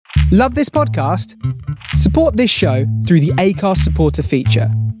Love this podcast? Support this show through the Acast supporter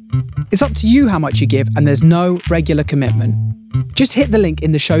feature. It's up to you how much you give, and there's no regular commitment. Just hit the link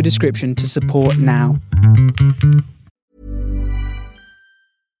in the show description to support now.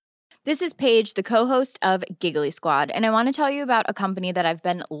 This is Paige, the co-host of Giggly Squad, and I want to tell you about a company that I've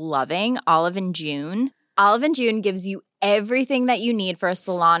been loving, Olive & June. Olive & June gives you everything that you need for a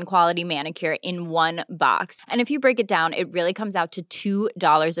salon-quality manicure in one box. And if you break it down, it really comes out to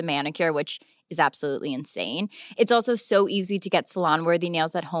 $2 a manicure, which is absolutely insane. It's also so easy to get salon-worthy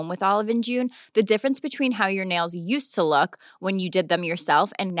nails at home with Olive & June. The difference between how your nails used to look when you did them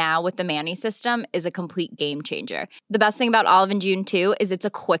yourself and now with the Mani system is a complete game changer. The best thing about Olive & June, too, is it's a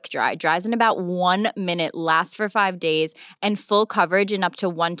quick dry. Dries in about 1 minute, lasts for 5 days, and full coverage in up to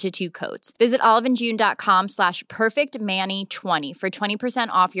 1 to 2 coats. Visit oliveandjune.com/perfectmani20 for 20%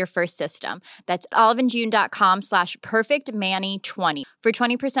 off your first system. That's oliveandjune.com/perfectmani20 for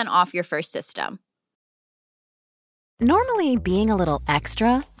 20% off your first system. Normally, being a little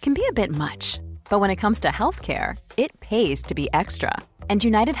extra can be a bit much, but when it comes to healthcare, it pays to be extra. And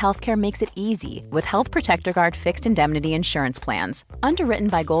United Healthcare makes it easy with Health Protector Guard fixed indemnity insurance plans. Underwritten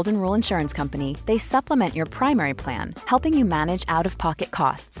by Golden Rule Insurance Company, they supplement your primary plan, helping you manage out-of-pocket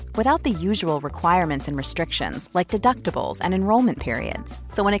costs without the usual requirements and restrictions like deductibles and enrollment periods.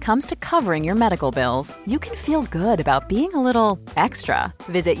 So when it comes to covering your medical bills, you can feel good about being a little extra.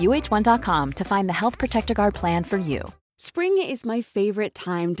 Visit uh1.com to find the Health Protector Guard plan for you. Spring is my favorite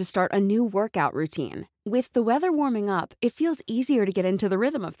time to start a new workout routine. With the weather warming up, it feels easier to get into the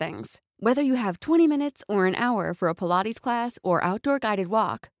rhythm of things. Whether you have 20 minutes or an hour for a Pilates class or outdoor guided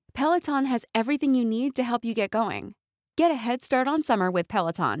walk, Peloton has everything you need to help you get going. Get a head start on summer with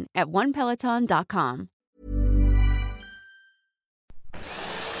Peloton at onepeloton.com.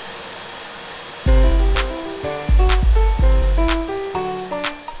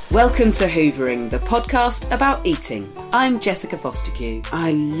 Welcome to Hoovering, the podcast about eating. I'm Jessica Fostekew.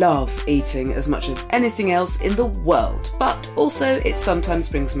 I love eating as much as anything else in the world, but also it sometimes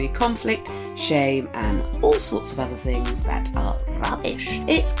brings me conflict, shame, and all sorts of other things that are rubbish.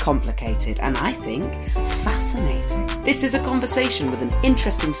 It's complicated and I think fascinating. This is a conversation with an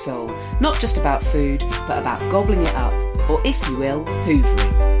interesting soul, not just about food, but about gobbling it up, or if you will,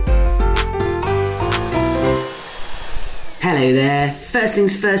 hoovering. Hello there. First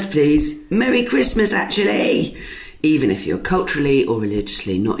things first, please. Merry Christmas, actually. Even if you're culturally or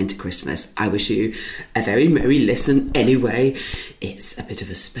religiously not into Christmas, I wish you a very merry listen anyway. It's a bit of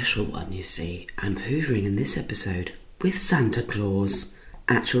a special one, you see. I'm hoovering in this episode with Santa Claus.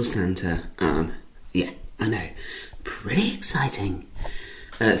 Actual Santa. Yeah, I know. Pretty exciting.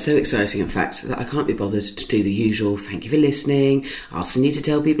 So exciting, in fact, that I can't be bothered to do the usual thank you for listening, asking you to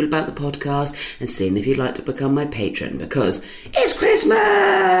tell people about the podcast, and seeing if you'd like to become my patron, because it's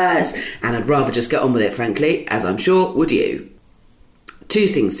Christmas! And I'd rather just get on with it, frankly, as I'm sure would you. 2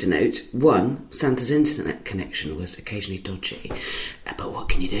 things to note. 1, Santa's internet connection was occasionally dodgy. But what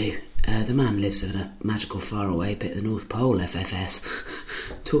can you do? The man lives in a magical faraway bit of the North Pole, FFS.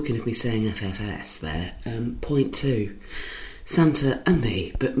 Talking of me saying FFS there. Point 2. Santa and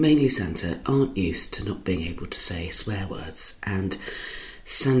me, but mainly Santa, aren't used to not being able to say swear words, and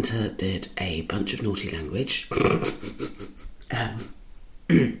Santa did a bunch of naughty language.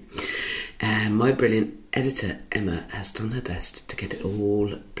 And my brilliant editor, Emma, has done her best to get it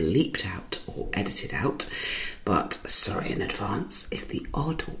all bleeped out or edited out, but sorry in advance if the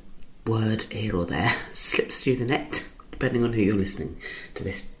odd word here or there slips through the net, depending on who you're listening to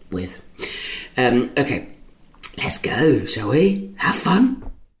this with. Okay. Let's go, shall we? Have fun.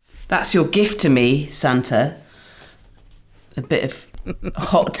 That's your gift to me, Santa. A bit of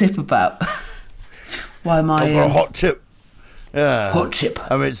hot tip about why am I... a hot tip. Yeah. Hot tip.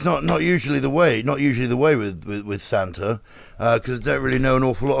 I mean, it's not usually the way. Not usually the way with Santa, because I don't really know an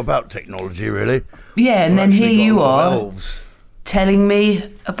awful lot about technology, really. Yeah, and then here you are elves telling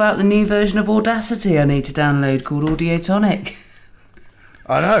me about the new version of Audacity I need to download called Audiotonic.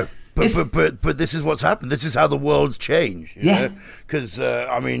 I know. But this is what's happened. This is how the world's changed. Yeah. Because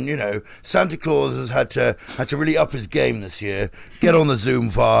I mean, you know, Santa Claus has had to really up his game this year. Get on the Zoom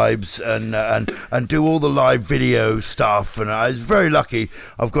vibes and do all the live video stuff. And I was very lucky.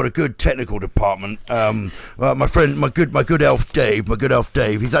 I've got a good technical department. My friend, my good elf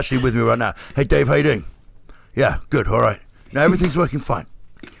Dave. He's actually with me right now. Hey Dave, how you doing? Yeah, good. All right. No, everything's working fine.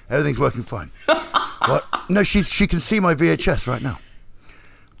 What? No, she can see my VHS right now.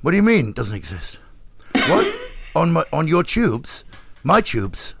 What do you mean it doesn't exist? What? On your tubes? My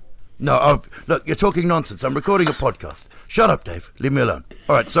tubes? No, look, you're talking nonsense. I'm recording a podcast. Shut up, Dave. Leave me alone.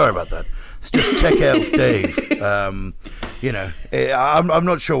 All right, sorry about that. It's just Tech Elf Dave. I'm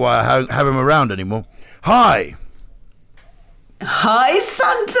not sure why I have him around anymore. Hi. Hi,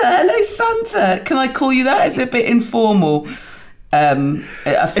 Santa. Hello, Santa. Can I call you that? It's a bit informal. Thank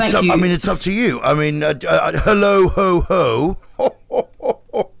you. I mean, it's up to you. I mean, hello, ho, ho.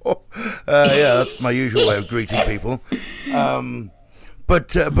 Yeah, that's my usual way of greeting people.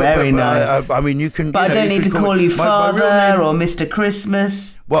 Very nice. I mean, you can. But I don't need to call you Father or Mr.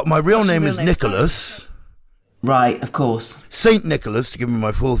 Christmas. Well, my real name is Nicholas. Right, of course. Saint Nicholas, to give me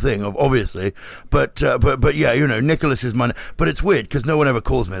my full thing, obviously. But yeah, Nicholas is my name. But it's weird because no one ever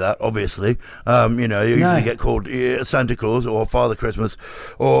calls me that, obviously. You usually get called Santa Claus or Father Christmas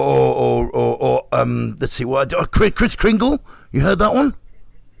or let's see, what? Kris Kringle? You heard that one?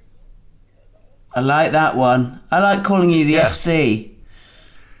 I like that one. I like calling you the FC.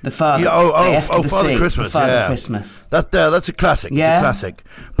 The Father. Yeah, Father Christmas. Father Christmas. That's a classic. Yeah? It's a classic.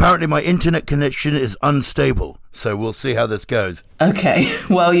 Apparently, my internet connection is unstable, so we'll see how this goes. Okay.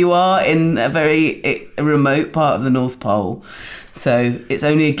 Well, you are in a very remote part of the North Pole, so it's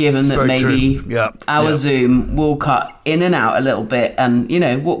only a given that maybe our Zoom will cut in and out a little bit, and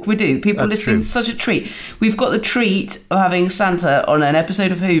what we do. People listening, it's such a treat. We've got the treat of having Santa on an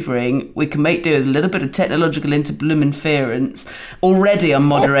episode of Hoovering. We can make do with a little bit of technological interference. Already, I'm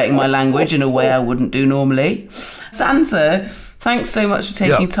moderating my language in a way I wouldn't do normally. Santa, thanks so much for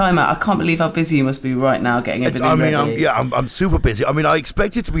taking time out. I can't believe how busy you must be right now getting everything ready. I'm super busy. I mean, I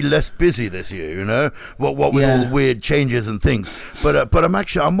expected to be less busy this year, what with all the weird changes and things. But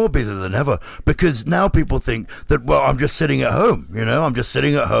I'm more busy than ever because now people think that I'm just sitting at home. I'm just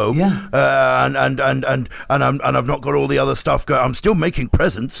sitting at home. And I've not got all the other stuff going. I'm still making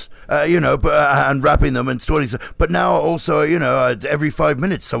presents, and wrapping them and sorting stuff. But now also, every 5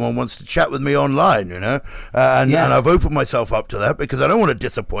 minutes someone wants to chat with me online. And I've opened myself up to that because I don't want to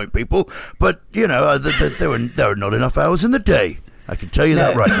disappoint people, but there are not enough hours in the day. I can tell you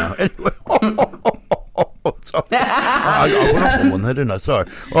that right now. Anyway, I went off on one there, didn't I? Sorry.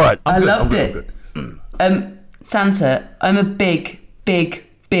 All right, I loved it. Santa, I'm a big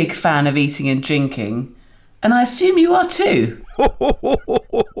fan of eating and drinking, and I assume you are too.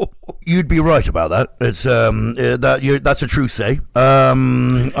 You'd be right about that. It's that's a true say. I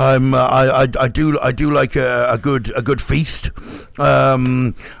do like a good feast. I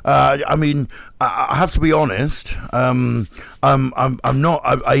mean, I have to be honest. I'm not.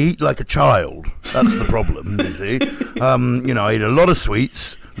 I eat like a child. That's the problem. You see. I eat a lot of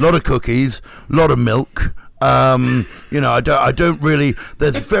sweets, a lot of cookies, a lot of milk. I don't really.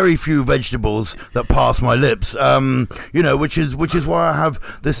 There's very few vegetables that pass my lips. Which is why I have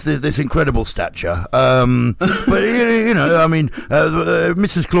this incredible stature. But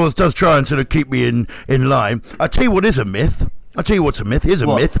Mrs. Claus does try and sort of keep me in line. I tell you what is a myth. Here's a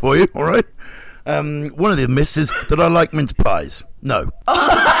myth for you. All right. One of the myths is that I like mince pies. No.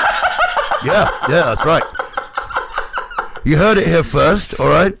 yeah, that's right. You heard it here first, all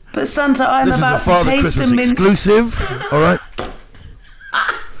right? But Santa, I'm about to taste a mince... exclusive, all right?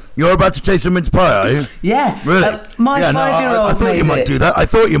 You're about to taste a mince pie, are you? Yeah. Really? My 5-year-old I thought you might do that. I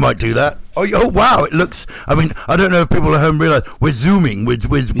thought you might do that. Oh, wow, it looks... I mean, I don't know if people at home realise we're zooming. We're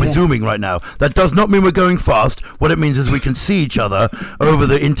zooming right now. That does not mean we're going fast. What it means is we can see each other over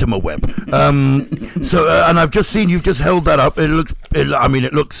the interweb. And I've just seen you've just held that up. It looks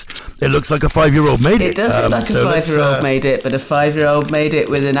like a 5-year-old made it. It does look like a 5-year-old made it, but a 5-year-old made it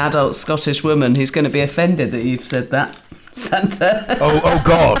with an adult Scottish woman who's going to be offended that you've said that, Santa. Oh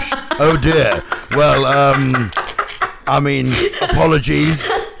gosh. Oh dear. Well, apologies.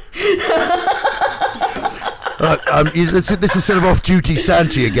 Look, this is sort of off-duty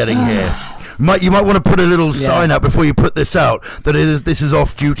Santa you're getting here. You might want to put a little sign out before you put this out that this is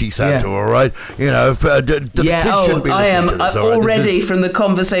off-duty Santa, all right? I am already from the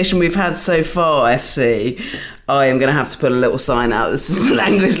conversation we've had so far, FC. I am going to have to put a little sign out. This is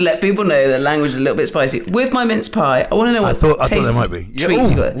language. Let people know that language is a little bit spicy. With my mince pie, I want to know what I thought there might be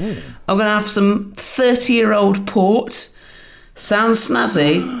treats you got. I'm going to have some 30-year-old port. Sounds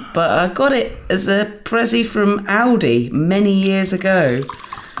snazzy, but I got it as a prezi from Aldi many years ago.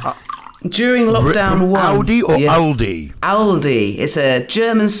 During lockdown one. Aldi or Aldi? Aldi. It's a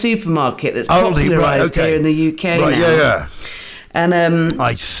German supermarket that's popularised here in the UK now. Yeah. And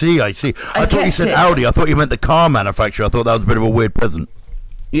I see. I thought you said Audi. I thought you meant the car manufacturer. I thought that was a bit of a weird present.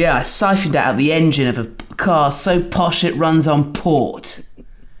 Yeah, I siphoned out the engine of a car so posh it runs on port.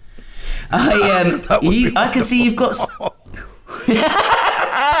 I can see you've got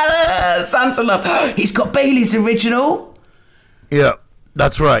Santa love. He's got Bailey's Original. Yeah.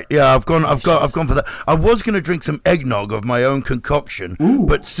 That's right. Yeah, I've gone for that. I was going to drink some eggnog of my own concoction,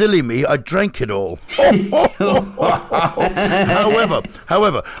 but silly me, I drank it all.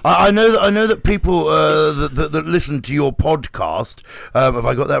 However, I know that people that listen to your podcast. Have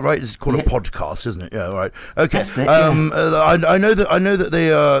I got that right? It's called a podcast, isn't it? Yeah, right. Okay. That's it, I know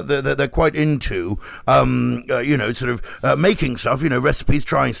that they're quite into sort of making stuff, recipes,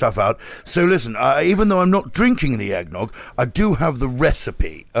 trying stuff out. So listen, even though I'm not drinking the eggnog, I do have the recipe.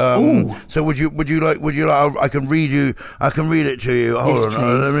 So would you like? I can read it to you. Hold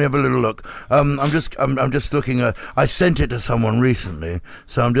on, let me have a little look. I'm just looking. I sent it to someone recently,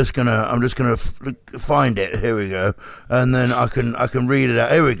 so I'm just gonna find it. Here we go, and then I can read it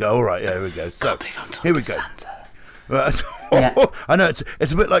out. Here we go. All right, yeah, here we go. So here we go. Yeah. I know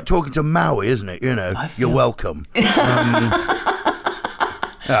it's a bit like talking to Maui, isn't it? You're welcome. Yeah.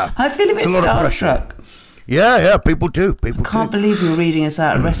 I feel a bit starstruck. Yeah, people do. I can't believe you're reading us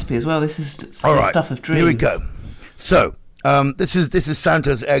out a recipe as well. This is the stuff of dreams. Here we go. So, this is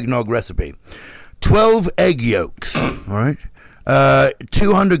Santa's eggnog recipe. 12 egg yolks, all right?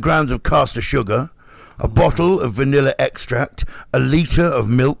 200 grams of caster sugar, a bottle of vanilla extract, a litre of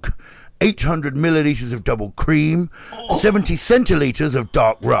milk, 800 millilitres of double cream, 70 centilitres of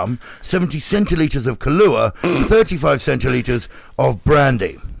dark rum, 70 centilitres of Kahlua, 35 centilitres of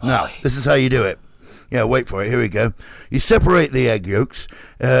brandy. Now, this is how you do it. Yeah, wait for it. Here we go. You separate the egg yolks.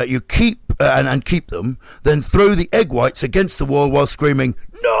 You keep and keep them. Then throw the egg whites against the wall while screaming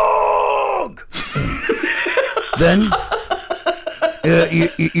 "Nog!" Then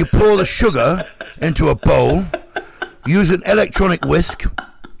you pour the sugar into a bowl. Use an electronic whisk,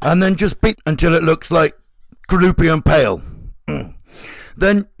 and then just beat until it looks like croupy and pale.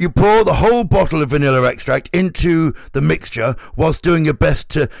 Then you pour the whole bottle of vanilla extract into the mixture whilst doing your best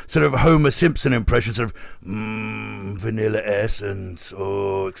to sort of Homer Simpson impression, sort of vanilla essence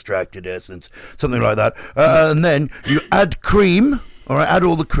or extracted essence, something like that. And then you add cream. All right, add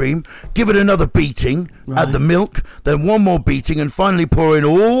all the cream, give it another beating, add the milk, then one more beating, and finally pour in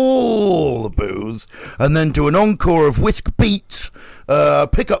all the booze, and then do an encore of whisk beats,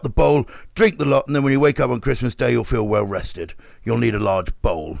 pick up the bowl, drink the lot, and then when you wake up on Christmas Day, you'll feel well rested. You'll need a large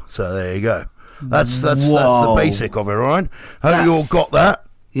bowl. So there you go. That's the basic of it, all right? Hope you all got that.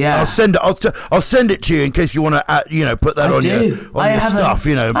 Yeah, I'll send it to you in case you want to put that on your stuff.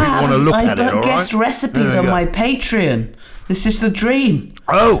 People want to look at it. I guest recipes on my Patreon. This is the dream.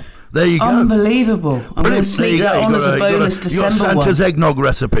 Oh, there you go. Unbelievable. I'm going to sneak that on as a bonus December one. Santa's eggnog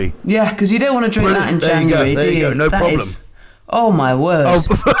recipe. Yeah, because you don't want to drink that in January, do you? There you go, no problem. Oh, my word.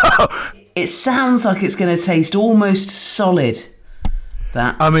 Oh. It sounds like it's going to taste almost solid.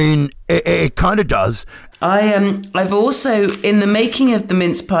 That. I mean, it kind of does. I've also, in the making of the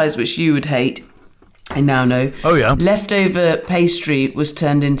mince pies, which you would hate, I now know. Oh, yeah. Leftover pastry was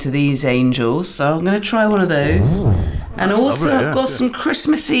turned into these angels, so I'm going to try one of those. Ooh, and also lovely, I've got some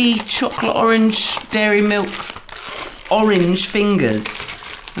Christmassy chocolate orange dairy milk orange fingers.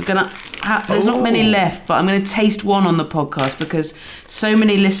 I'm going to there's not many left, but I'm going to taste one on the podcast because so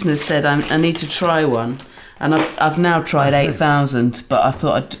many listeners said I need to try one. And I've now tried 8,000, but I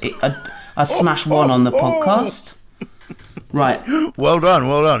thought I'd smash one on the podcast. Right. Well done.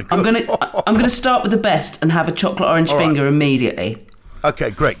 Good. I'm gonna start with the best and have a chocolate orange finger immediately.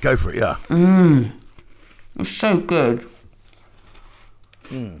 Okay, great. Go for it. Yeah. It's so good.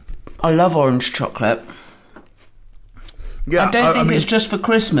 I love orange chocolate. Yeah. I don't think it's just for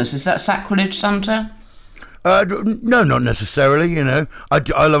Christmas. Is that sacrilege, Santa? No, not necessarily.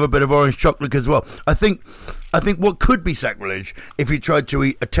 I love a bit of orange chocolate as well. I think what could be sacrilege if you tried to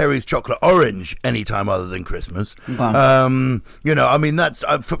eat a Terry's chocolate orange any time other than Christmas. Wow. I mean that's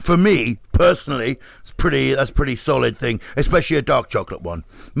for me personally. That's pretty solid thing, especially a dark chocolate one.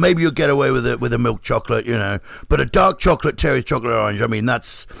 Maybe you'll get away with it with a milk chocolate, but a dark chocolate Terry's chocolate orange. I mean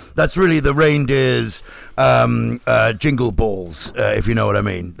that's really the reindeer's jingle balls, if you know what I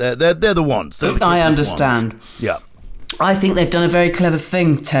mean. They're the ones. I understand. Ones. Yeah. I think they've done a very clever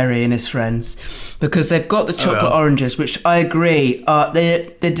thing, Terry and his friends, because they've got the chocolate oranges, which I agree they're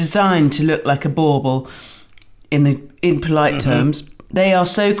designed to look like a bauble in polite terms. They are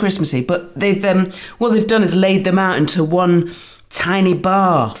so Christmassy, but what they've done is laid them out into one tiny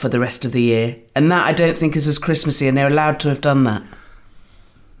bar for the rest of the year, and that I don't think is as Christmassy, and they're allowed to have done that.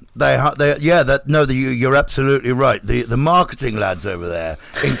 You're absolutely right. The marketing lads over there,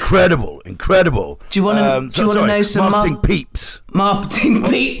 incredible. Do you want to know some marketing peeps? Marketing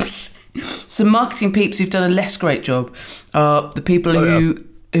peeps. Some marketing peeps who've done a less great job are the people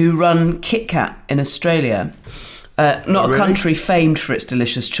who run Kit Kat in Australia. Not really? a country famed for its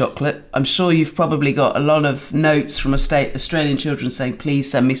delicious chocolate. I'm sure you've probably got a lot of notes from Australian children saying, please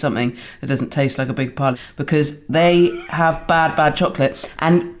send me something that doesn't taste like a big pie, because they have bad chocolate.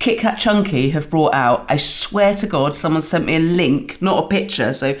 And Kit Kat Chunky have brought out, I swear to God, someone sent me a link, not a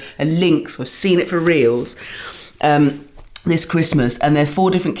picture, so a link, so I've seen it for reals, this Christmas. And there are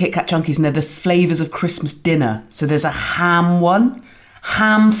 4 different Kit Kat Chunkies, and they're the flavours of Christmas dinner. So there's a ham one,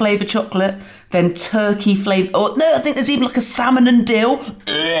 ham flavoured chocolate, then turkey flavoured, oh no, I think there's even like a salmon and dill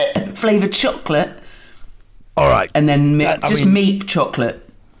flavoured chocolate. All right. And then meat chocolate.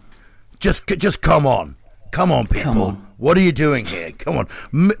 Just come on. Come on, people. Come on. What are you doing here? Come on.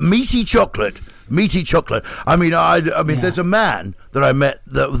 Meaty chocolate. I mean, there's a man that I met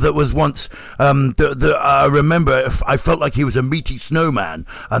that was once, I remember I felt like he was a meaty snowman,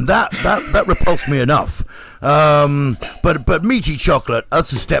 and that repulsed me enough. But meaty chocolate,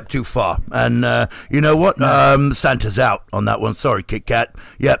 that's a step too far. And you know what? No. Santa's out on that one. Sorry, Kit Kat.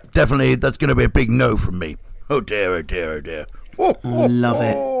 Yep, definitely that's going to be a big no from me. Oh dear, oh dear, oh dear. I love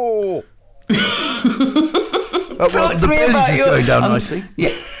it. Well, the Baileys is going down nicely.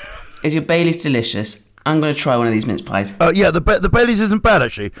 Yeah. Is your Baileys delicious? I'm going to try one of these mince pies. Yeah, the Baileys isn't bad,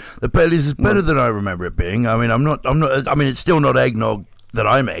 actually. The Baileys is better than I remember it being. I mean, it's still not eggnog that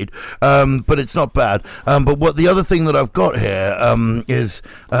I made, but it's not bad. But what the other thing that I've got here is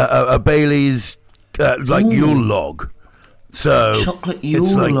a Baileys Yule log. So chocolate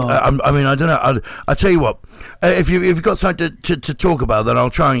Yule log. I don't know. I'll tell you what. If you've got something to talk about, then I'll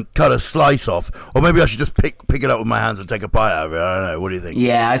try and cut a slice off, or maybe I should just pick it up with my hands and take a bite out of it. I don't know. What do you think?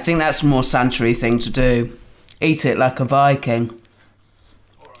 Yeah, I think that's a more Santa-y thing to do. Eat it like a Viking.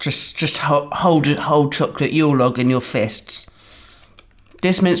 Just hold chocolate Yule log in your fists.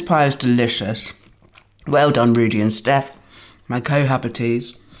 This mince pie is delicious. Well done, Rudy and Steph, my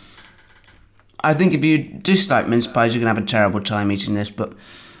cohabitees. I think if you dislike mince pies, you're going to have a terrible time eating this, but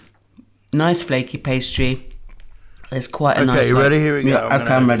nice flaky pastry. There's quite a nice... Okay, you ready? Here we go. Yeah,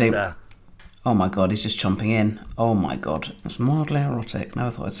 okay, I'm ready. Oh my God, he's just chomping in. Oh my God, that's mildly erotic.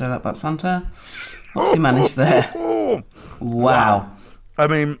 Never thought I'd say that about Santa. What's he managed there? Wow. I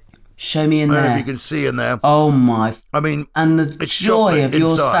mean... Show me in I there. don't know if you can see in there. Oh my... I mean... And the joy of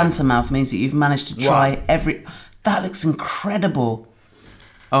your inside. Santa mouth means that you've managed to try every... That looks incredible.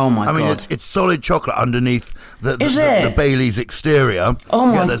 Oh my God! I mean, it's solid chocolate underneath the Baileys exterior. Oh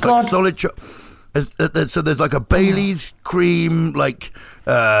my there's God! Like solid so there's like a Baileys cream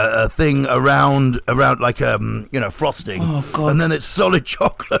thing around like frosting. Oh God! And then it's solid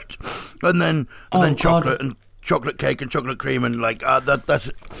chocolate, and then chocolate and chocolate cake and chocolate cream and that's.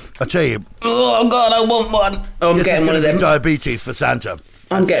 I tell you. Oh God! I want one. Oh, I'm getting one of them. Diabetes for Santa.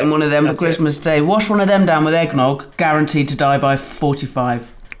 I'm getting one of them for Christmas Day. Wash one of them down with eggnog. Guaranteed to die by 45.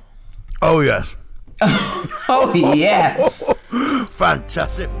 Oh, yes. Oh, yeah.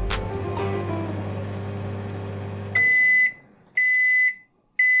 Fantastic.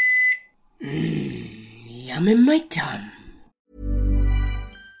 Yum in my tum.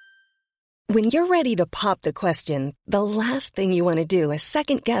 When you're ready to pop the question, the last thing you want to do is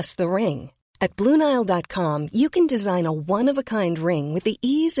second-guess the ring. At BlueNile.com, you can design a one-of-a-kind ring with the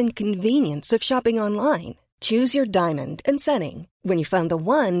ease and convenience of shopping online. Choose your diamond and setting. When you find the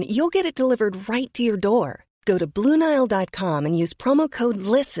one, you'll get it delivered right to your door. Go to BlueNile.com and use promo code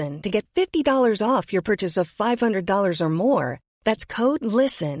LISTEN to get $50 off your purchase of $500 or more. That's code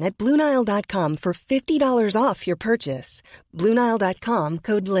LISTEN at BlueNile.com for $50 off your purchase. BlueNile.com,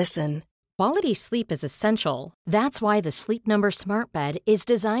 code LISTEN. Quality sleep is essential. That's why the Sleep Number Smart Bed is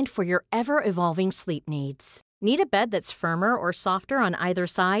designed for your ever-evolving sleep needs. Need a bed that's firmer or softer on either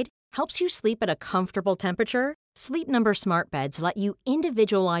side? Helps you sleep at a comfortable temperature? Sleep Number Smart Beds let you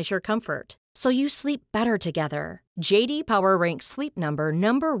individualize your comfort, so you sleep better together. J.D. Power ranks Sleep Number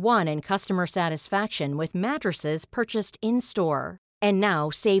number 1 in customer satisfaction with mattresses purchased in-store. And now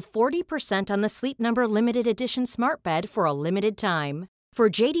save 40% on the Sleep Number Limited Edition Smart Bed for a limited time. For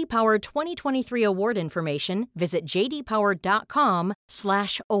J.D. Power 2023 award information, visit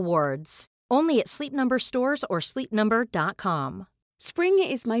jdpower.com/awards. Only at Sleep Number stores or sleepnumber.com. Spring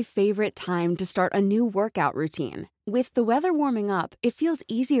is my favorite time to start a new workout routine. With the weather warming up, it feels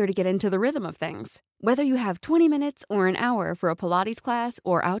easier to get into the rhythm of things. Whether you have 20 minutes or an hour for a Pilates class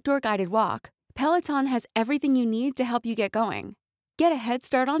or outdoor guided walk, Peloton has everything you need to help you get going. Get a head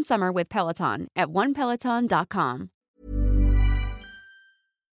start on summer with Peloton at onepeloton.com.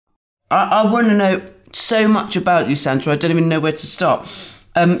 I want to know so much about you, Santa. I don't even know where to start.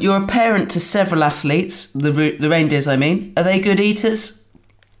 You're a parent to several athletes, the reindeers, I mean. Are they good eaters?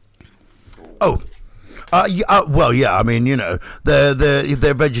 Oh, Well, yeah. I mean,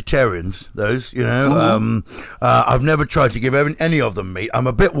 they're vegetarians. Those, I've never tried to give any of them meat. I'm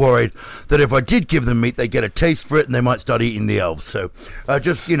a bit worried that if I did give them meat, they get a taste for it and they might start eating the elves. So,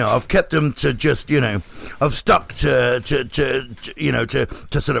 I've kept them to just, I've stuck to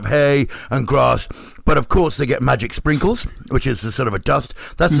sort of hay and grass. But of course, they get magic sprinkles, which is a sort of a dust.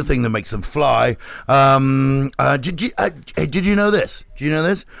 That's the thing that makes them fly. Did you know this? Do you know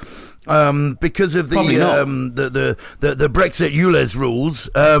this? Because of the Brexit ULEZ rules,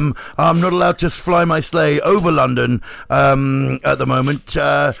 I'm not allowed to fly my sleigh over London at the moment,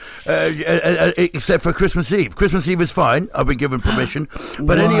 except for Christmas Eve. Christmas Eve is fine. I've been given permission,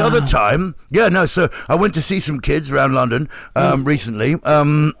 but any other time, So I went to see some kids around London recently,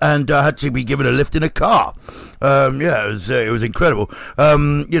 and I had to be given a lift in a car. It was incredible.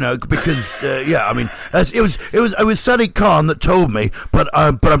 Because it was Sadiq Khan that told me, but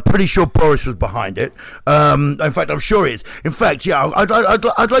I'm pretty sure Boris was behind it. In fact, I'm sure he is. In fact,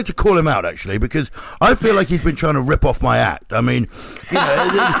 I'd like to call him out actually, because I feel like he's been trying to rip off my act. I mean,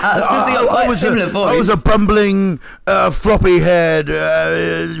 I was a bumbling, floppy-haired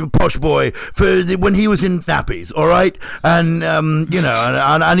posh boy when he was in nappies. All right, and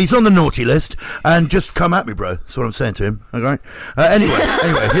and he's on the naughty list, and just come at me, bro. That's what I'm saying to him. Okay. Anyway,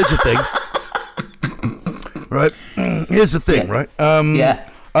 here's the thing. Right. Here's the thing. Right.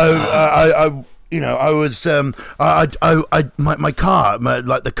 My car,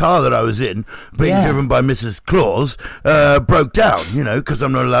 the car that I was in, being driven by Mrs. Claus, broke down, because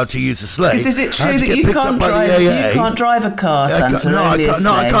I'm not allowed to use the sleigh. Is it true that you can't drive a car, Santa?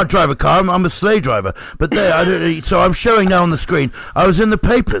 I can't drive a car. I'm a sleigh driver. But so I'm showing now on the screen, I was in the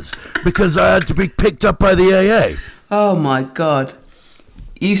papers because I had to be picked up by the AA. Oh, my God.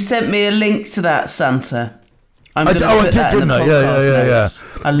 You sent me a link to that, Santa. I'm going to put that in the podcast notes.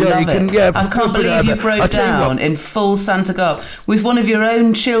 I love it. I can't believe you broke down in full Santa garb with one of your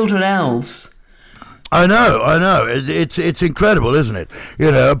own children elves. I know. It's incredible, isn't it?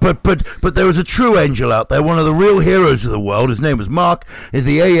 But there was a true angel out there, one of the real heroes of the world. His name was Mark. He's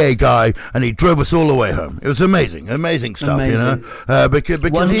the AA guy, and he drove us all the way home. It was amazing stuff, because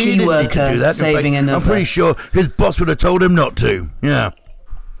one he key didn't worker need to do that. saving another. I'm pretty sure his boss would have told him not to. Yeah.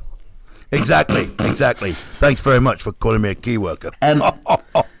 Exactly. Thanks very much for calling me a key worker. You're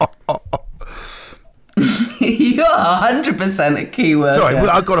 100% a key worker. Sorry,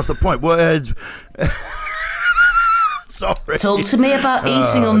 I got off the point. Sorry. Talk to me about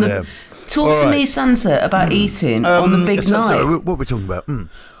eating on the... Talk to me, Santa, about eating on the big night. Sorry, what are we talking about?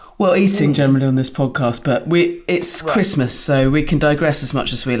 Well, eating generally on this podcast, but it's Christmas, so we can digress as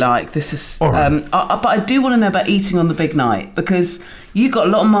much as we like. This is, but I do want to know about eating on the big night, because you got a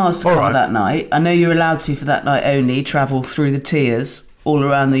lot of miles to cover that night. I know you're allowed to, for that night only, travel through the tiers all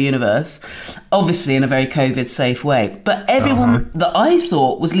around the universe, obviously in a very COVID-safe way. But everyone that I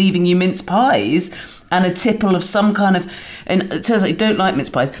thought was leaving you mince pies and a tipple of some kind of... And it turns out you don't like mince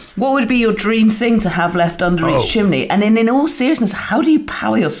pies. What would be your dream thing to have left under each chimney? And in all seriousness, how do you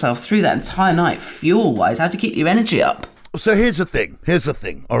power yourself through that entire night, fuel-wise? How do you keep your energy up? So here's the thing,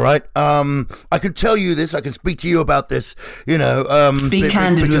 all right? I can tell you this, I can speak to you about this, Be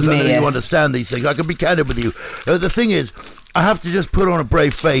candid with me. Because you understand these things. I can be candid with you. The thing is, I have to just put on a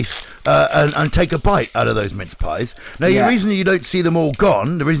brave face and take a bite out of those mince pies. Now, the reason you don't see them all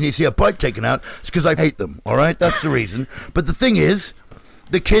gone, the reason you see a bite taken out, is because I hate them, all right? That's the reason. But the thing is,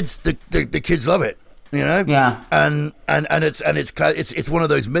 the kids love it. Yeah, and it's one of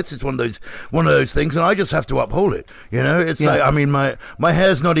those myths. It's one of those things, and I just have to uphold it. It's like, I mean, my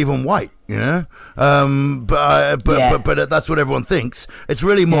hair's not even white. But that's what everyone thinks. It's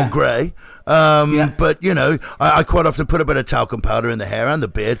really more grey. But I quite often put a bit of talcum powder in the hair and the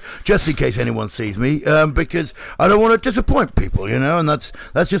beard just in case anyone sees me, because I don't want to disappoint people. And that's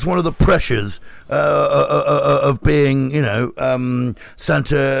just one of the pressures of being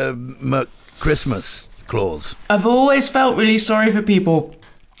Santa Christmas Claus. I've always felt really sorry for people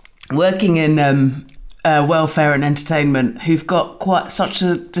working in welfare and entertainment who've got quite such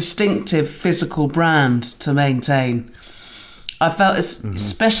a distinctive physical brand to maintain. I felt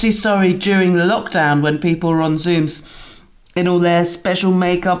especially sorry during the lockdown when people were on Zooms in all their special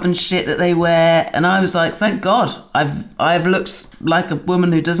makeup and shit that they wear, and I was like, thank God, I've looked like a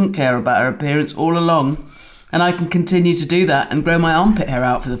woman who doesn't care about her appearance all along. And I can continue to do that and grow my armpit hair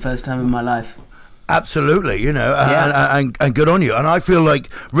out for the first time in my life. Absolutely, and good on you. And I feel like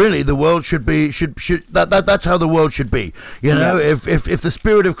really the world should that's how the world should be. If the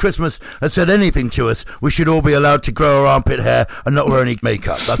spirit of Christmas has said anything to us, we should all be allowed to grow our armpit hair and not wear any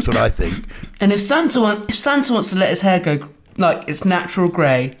makeup. That's what I think. And if Santa wants to let his hair go like it's natural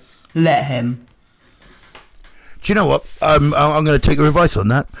grey, let him. Do you know what? I'm going to take your advice on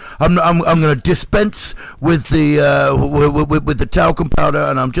that. I'm going to dispense with the with the talcum powder,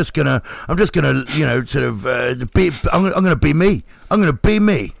 and I'm just going to sort of be. I'm going to be me. I'm going to be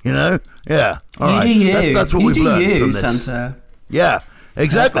me. Yeah. All right. You do you. That's what you we've do learned you, from this. Santa. Yeah.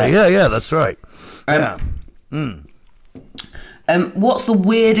 Exactly. Perfect. Yeah. That's right. What's the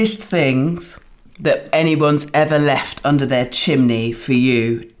weirdest things that anyone's ever left under their chimney for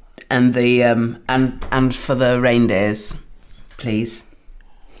you and the and for the reindeers, please?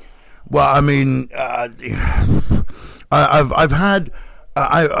 Well, I mean, I've had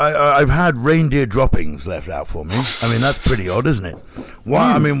reindeer droppings left out for me. I mean, that's pretty odd, isn't it?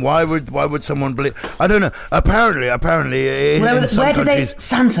 Why? I mean, why would someone believe? I don't know. Apparently, in some countries,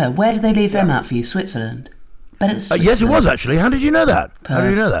 Santa? Where did they leave them out for you? Switzerland. But it was yes, it was actually. How did you know that? How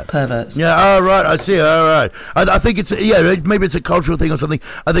did you know that? Perverts. Yeah. Oh, right. I see. All right. I think it's maybe it's a cultural thing or something.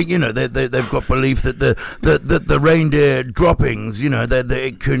 I think they've got belief that the reindeer droppings,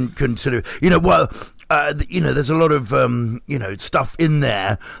 they can sort of there's a lot of stuff in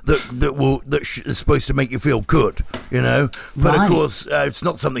there that is supposed to make you feel good, but right. Of course it's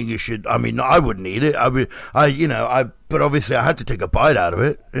not something you should. I mean, I wouldn't eat it. But obviously I had to take a bite out of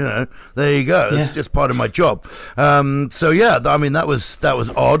it. There you go. It's just part of my job. So yeah, I mean that was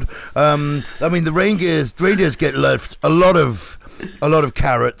odd. I mean the reindeers get left a lot of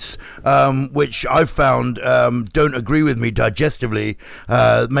carrots, which I've found don't agree with me digestively,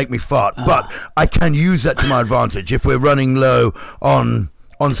 make me fart. But I can use that to my advantage. If we're running low on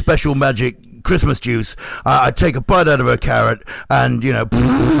special magic Christmas juice, I take a bite out of a carrot, and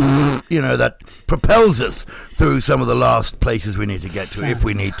that propels us through some of the last places we need to get to if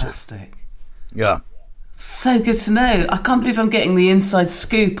we need to. Yeah. So good to know. I can't believe I'm getting the inside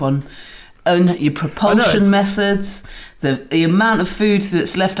scoop on your propulsion methods, the amount of food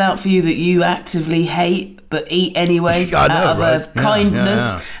that's left out for you that you actively hate but eat anyway out of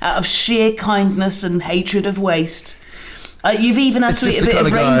kindness, out of sheer kindness and hatred of waste. You've even had to eat a bit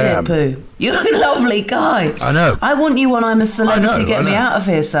of reindeer poo. You're a lovely guy. I know. I want you when I'm a celebrity to get me out of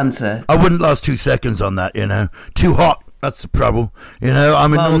here, Santa. I wouldn't last 2 seconds on that, Too hot. That's the trouble.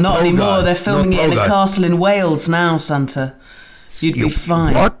 I'm well, not anymore. They're filming it in a castle in Wales now, Santa. You'd be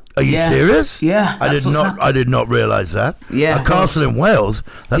fine. What? Are you serious? Yeah. I did not realise that. Yeah. A castle in Wales?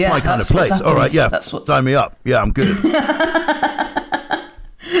 That's my kind of place. All right, yeah. Sign me up. Yeah, I'm good.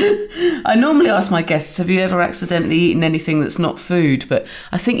 I normally ask my guests, have you ever accidentally eaten anything that's not food? But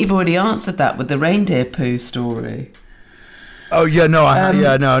I think you've already answered that with the reindeer poo story. Oh yeah, no,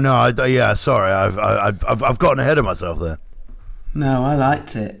 sorry, I've gotten ahead of myself there. No, I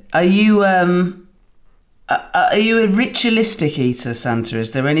liked it. Are you a ritualistic eater, Santa?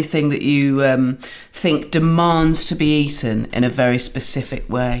 Is there anything that you think demands to be eaten in a very specific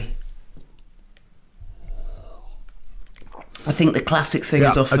way? I think the classic thing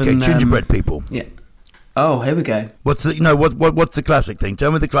is often gingerbread people. Yeah. Oh, here we go. What's the classic thing?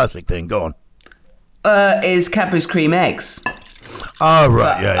 Tell me the classic thing. Go on. Is Cadbury's cream eggs. Oh,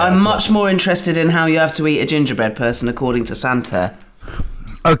 right. But I'm much more interested in how you have to eat a gingerbread person according to Santa.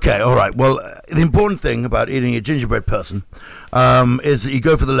 Okay, all right. Well, the important thing about eating a gingerbread person is that you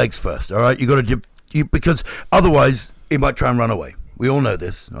go for the legs first. All right, you got to because otherwise he might try and run away. We all know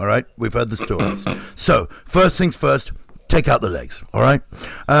this. All right, we've heard the stories. So first things first. Take out the legs, all right?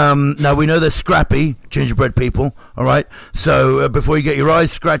 Now, we know they're scrappy, gingerbread people, all right? So before you get your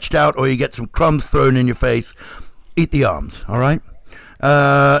eyes scratched out or you get some crumbs thrown in your face, eat the arms, all right?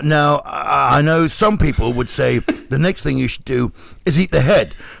 Now, I know some people would say the next thing you should do is eat the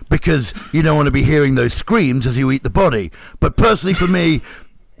head because you don't want to be hearing those screams as you eat the body. But personally for me,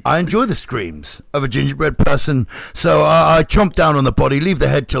 I enjoy the screams of a gingerbread person, so I chomp down on the body, leave the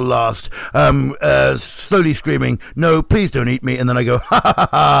head till last, slowly screaming, "No, please don't eat me," and then I go, "Ha ha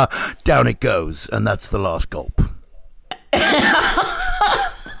ha!" Down it goes, and that's the last gulp.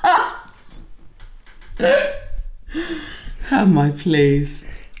 Oh my please!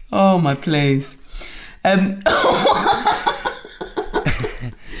 Oh my please!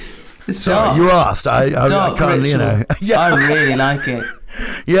 Sorry, dark. you asked. I can't, ritual. Yeah. I really like it.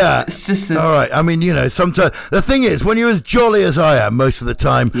 Yeah, it's just all right. I mean, sometimes the thing is, when you're as jolly as I am most of the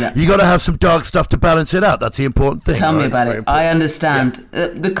time, you got to have some dark stuff to balance it out. That's the important thing. Tell me about it. I understand. Yeah.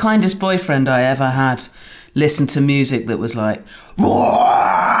 The kindest boyfriend I ever had listened to music that was like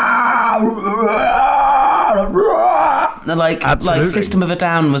System of a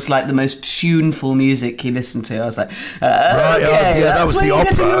Down was like the most tuneful music he listened to. I was like, that was the opera.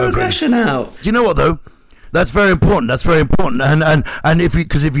 Getting your aggression out. Do you know what though? That's very important. That's very important. And if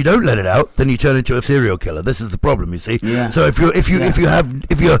you don't let it out, then you turn into a serial killer. This is the problem, you see. Yeah. So if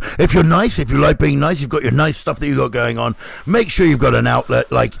you're nice, if you like being nice, you've got your nice stuff that you've got going on. Make sure you've got an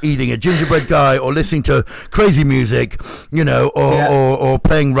outlet, like eating a gingerbread guy or listening to crazy music, or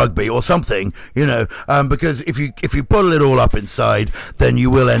playing rugby or something, because if you bottle it all up inside, then you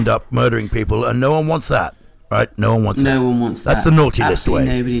will end up murdering people, and no one wants that. Right? No one wants that. No one wants that. That's the naughty list way.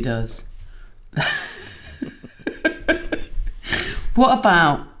 Nobody does. What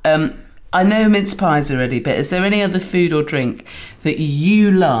about, I know mince pies already, but is there any other food or drink that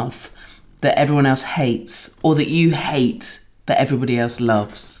you love that everyone else hates, or that you hate that everybody else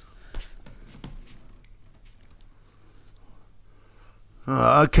loves?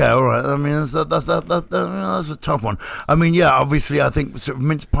 Okay, all right. I mean, that's a tough one. I mean, yeah, obviously, I think sort of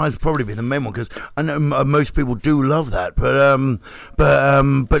mince pies would probably be the main one, because I know most people do love that.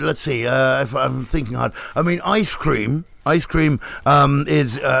 But let's see. If I'm thinking hard, I mean, ice cream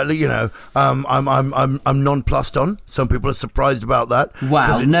is I'm nonplussed on. Some people are surprised about that.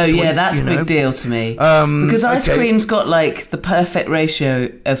 Wow, no, sweet, that's a big deal to me. Because ice cream's got like the perfect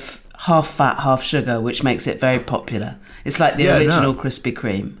ratio of half fat, half sugar, which makes it very popular. It's like the original Krispy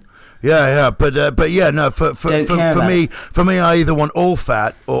Kreme. Yeah, but for me, I either want all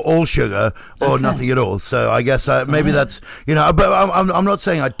fat or all sugar or nothing at all. So I guess maybe that's But I'm not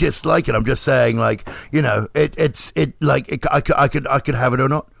saying I dislike it. I'm just saying I could have it or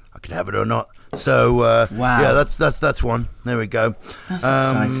not. I could have it or not. So wow, yeah, that's one. There we go. That's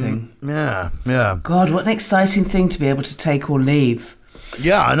exciting. Yeah. God, what an exciting thing to be able to take or leave.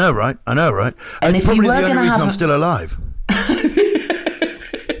 Yeah, I know, right? And it's probably the only reason I'm still alive.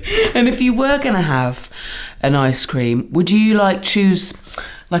 And if you were going to have an ice cream, would you choose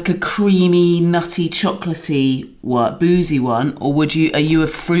like a creamy, nutty, chocolatey, boozy one, or are you a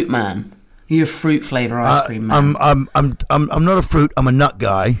fruit man? Are you a fruit flavour ice cream man? I'm not a fruit. I'm a nut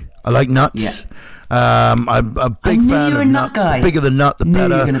guy. I like nuts. Yeah. I'm a big fan of nuts. Guy. The bigger the nut, the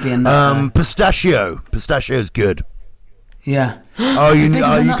better. You're going to be a nut guy. Pistachio is good. Yeah. Oh, you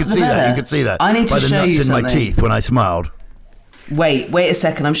could see that. You could see that. I need to show you something. By the nuts in my teeth when I smiled. Wait a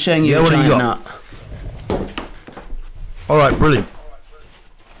second. I'm showing you a giant nut. All right, brilliant.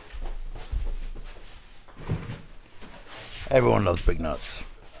 Everyone loves big nuts.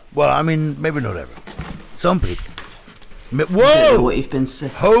 Well, I mean, maybe not everyone. Some people. Whoa! I don't know what you've been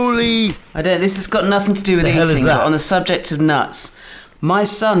saying. Holy! This has got nothing to do with eating, but on the subject of nuts, my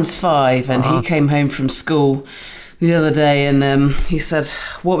son's 5, and he came home from school the other day, and he said,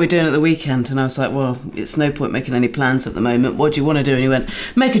 "What are we doing at the weekend?" And I was like, "Well, it's no point making any plans at the moment. What do you want to do?" And he went,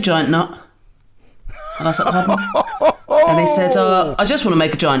 "Make a giant nut." And I was like, "Pardon?" And he said, "I just want to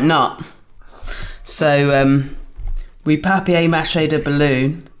make a giant nut." So we papier-mâchéed a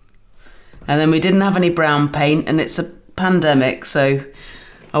balloon, and then we didn't have any brown paint, and it's a pandemic, so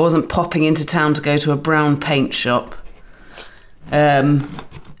I wasn't popping into town to go to a brown paint shop. And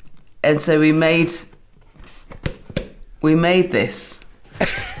so we made this.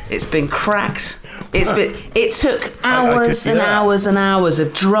 It's been cracked. It took hours and hours and hours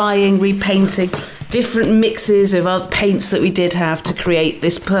of drying, repainting, different mixes of other paints that we did have to create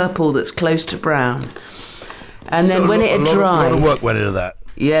this purple that's close to brown. And then when it had dried, a lot of work went into that.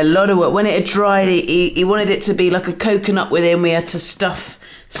 Yeah, a lot of work. When it had dried, he wanted it to be like a coconut within. We had to stuff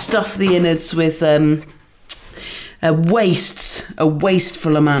the innards with a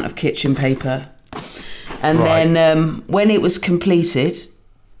wasteful amount of kitchen paper. And then when it was completed,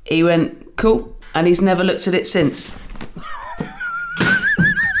 he went, "Cool," and he's never looked at it since.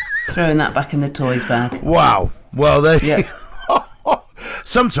 Throwing that back in the toys bag. Wow. Well, there.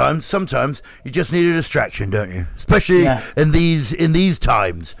 Sometimes you just need a distraction, don't you? Especially in these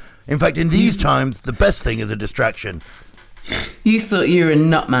times. In fact, in these times, the best thing is a distraction. You thought you were a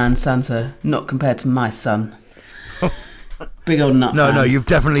nut man, Santa, not compared to my son. Big old nut man. No, you've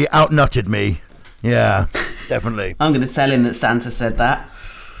definitely out-nutted me. Yeah, definitely. I'm going to tell him that Santa said that.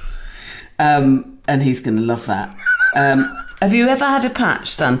 And he's going to love that. Have you ever had a patch,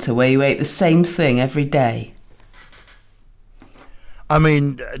 Santa, where you ate the same thing every day? I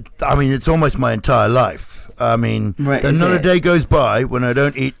mean, it's almost my entire life. I mean, not a day goes by when I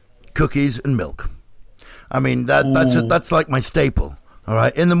don't eat cookies and milk. I mean, that's like my staple. All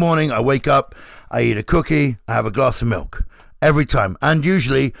right, in the morning I wake up, I eat a cookie, I have a glass of milk every time, and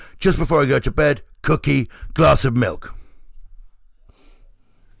usually just before I go to bed, cookie, glass of milk.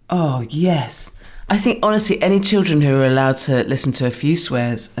 Oh yes, I think honestly, any children who are allowed to listen to a few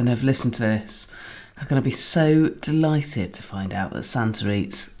swears and have listened to this are going to be so delighted to find out that Santa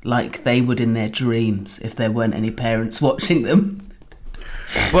eats like they would in their dreams if there weren't any parents watching them.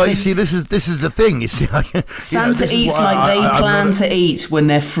 Well, you see, this is the thing. You see, Santa eats like they plan to eat when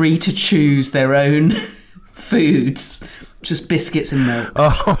they're free to choose their own foods, just biscuits and milk.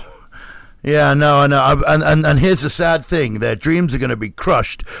 Oh. Yeah, no, I know. And here's the sad thing. Their dreams are going to be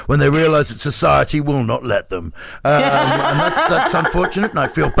crushed when they realise that society will not let them. And that's unfortunate, and I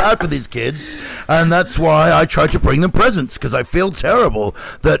feel bad for these kids. And that's why I try to bring them presents, because I feel terrible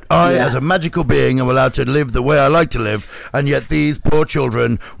that I, as a magical being, am allowed to live the way I like to live, and yet these poor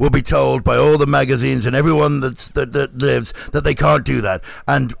children will be told by all the magazines and everyone that lives that they can't do that.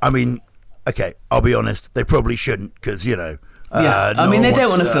 And, I mean, okay, I'll be honest, they probably shouldn't, because, you know... I mean, they don't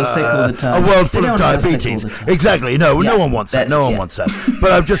want to feel sick all the time. A world full of diabetes. Exactly. No one wants that. No one wants that.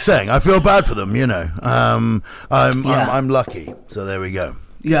 But I'm just saying, I feel bad for them, you know. I'm lucky. So there we go.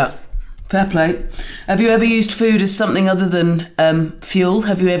 Yeah. Fair play. Have you ever used food as something other than fuel?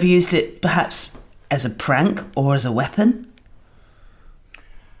 Have you ever used it perhaps as a prank or as a weapon?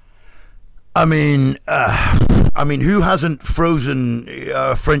 I mean, who hasn't frozen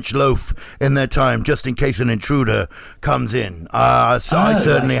a French loaf in their time just in case an intruder comes in? I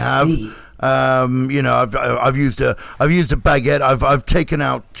certainly have. You know, I've used a baguette. I've taken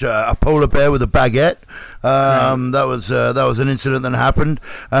out a polar bear with a baguette. That was an incident that happened.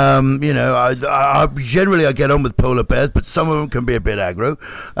 You know, I generally I get on with polar bears, but some of them can be a bit aggro.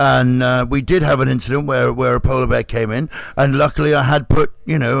 And we did have an incident where a polar bear came in, and luckily I had put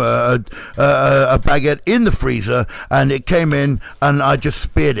a baguette in the freezer, and it came in, and I just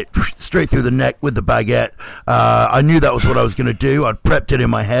speared it straight through the neck with the baguette. I knew that was what I was going to do. I'd prepped it in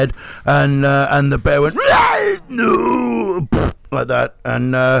my head, and the bear went no. Like that,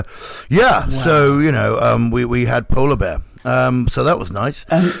 and wow. So you know, we had polar bear, so that was nice.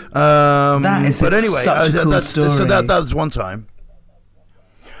 That is, but anyway, such a cool story. So that was one time.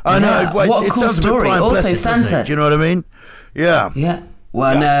 I know. What a cool story! Also, Santa. Do you know what I mean? Yeah. Yeah.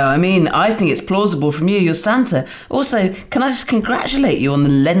 Well, no, I mean, I think it's plausible from you. You're Santa. Also, can I just congratulate you on the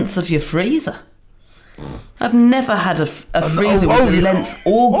length of your freezer? I've never had a freezer with the length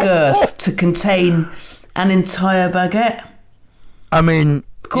or girth to contain an entire baguette. I mean,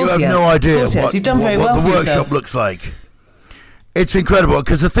 you have no idea what the workshop looks like. It's incredible,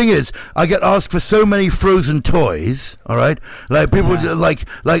 because the thing is, I get asked for so many frozen toys. All right, like people like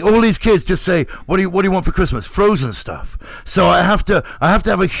all these kids just say, "What do you want for Christmas?" Frozen stuff. So I have to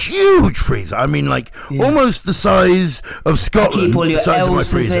have a huge freezer. I mean, like almost the size of Scotland. To keep all your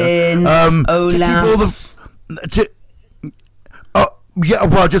Elsa's in, Olaf's. Yeah,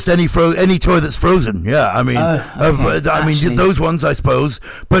 well, just any toy that's frozen. Yeah, I mean, I mean those ones, I suppose.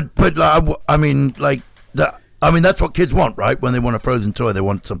 But I mean, like that. I mean, that's what kids want, right? When they want a frozen toy, they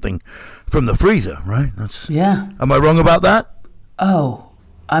want something from the freezer, right? Am I wrong about that? Oh,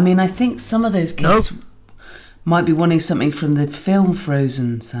 I mean, I think some of those kids might be wanting something from the film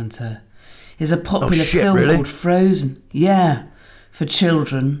Frozen. Santa, is a popular film called Frozen. Yeah, for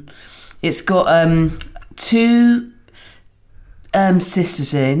children. It's got two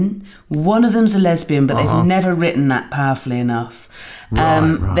sisters in. One of them's a lesbian, but they've never written that powerfully enough.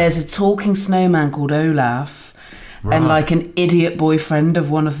 Right. There's a talking snowman called Olaf, and like an idiot boyfriend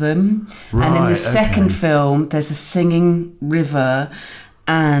of one of them. Right, and in the second film, there's a singing river,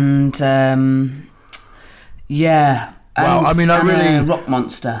 and wow. I mean, a rock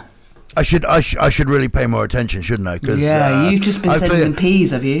monster. I should really pay more attention, shouldn't I? Cause, you've just been sending them peas,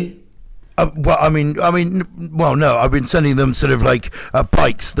 have you? No. I've been sending them sort of like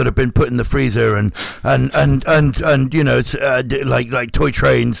bikes that have been put in the freezer, and you know, like toy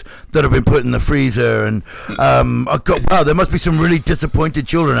trains that have been put in the freezer, and there must be some really disappointed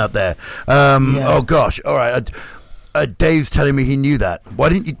children out there. Oh gosh, all right. Dave's telling me he knew that. Why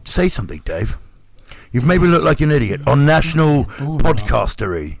didn't you say something, Dave? You've made me look like an idiot on national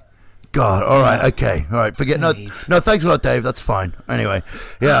podcastery. God, all right, okay, all right, forget, no, thanks a lot, Dave, that's fine, anyway,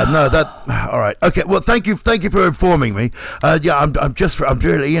 all right, okay, well, thank you for informing me. I'm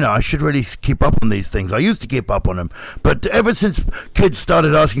really, you know, I should really keep up on these things. I used to keep up on them, but ever since kids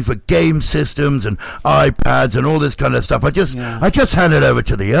started asking for game systems and iPads and all this kind of stuff, I just hand it over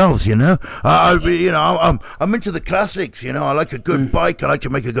to the elves, you know. I'm into the classics, you know. I like a good bike, I like to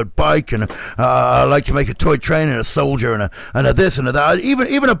make a good bike, and I like to make a toy train and a soldier and a this and a that,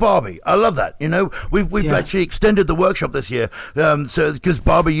 even a Barbie. I love that. You know, we've actually extended the workshop this year, so because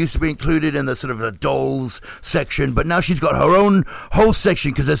Barbie used to be included in the sort of the dolls section, but now she's got her own whole section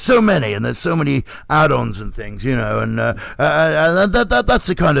because there's so many and there's so many add-ons and things, you know, and that's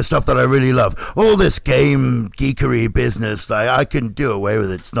the kind of stuff that I really love. All this game geekery business, I can do away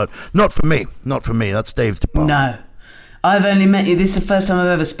with it. It's not for me. Not for me. That's Dave's department. No. I've only met you. This is the first time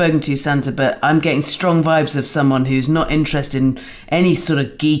I've ever spoken to you, Santa, but I'm getting strong vibes of someone who's not interested in any sort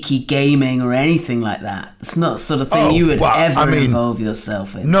of geeky gaming or anything like that. It's not the sort of thing you would ever involve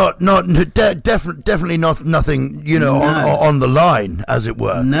yourself in. Definitely nothing, on the line, as it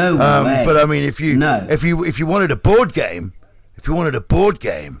were. No way. But I mean, if you wanted a board game,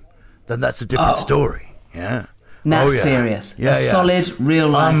 then that's a different story. Yeah. That's serious. A solid,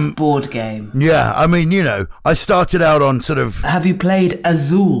 real-life board game. Yeah, I mean, I started out on sort of... Have you played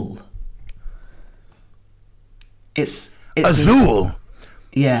Azul? It's Azul?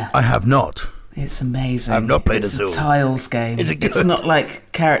 Yeah. I have not. It's amazing. I've not played Azul. It's a tiles game. Is it good? It's not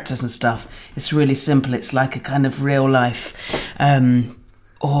like characters and stuff. It's really simple. It's like a kind of real-life...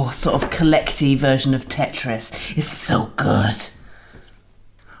 or sort of collecty version of Tetris. It's so good.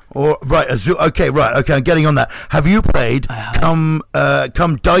 Right, okay, I'm getting on that. Have you played Come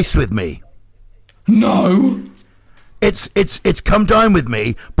Dice With Me? No. It's Come Dine With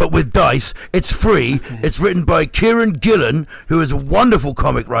Me, but with dice. It's free. Okay. It's written by Kieran Gillen, who is a wonderful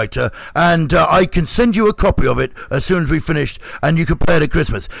comic writer, and I can send you a copy of it as soon as we finished, and you can play it at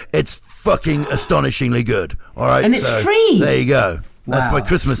Christmas. It's fucking astonishingly good. All right, and it's free. There you go. That's wow. my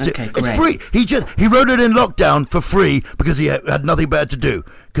Christmas tip. Okay, it's free. He wrote it in lockdown for free because he had nothing better to do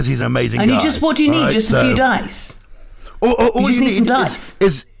because he's an amazing guy. And what do you need? Right? Just a few dice. All you need some dice.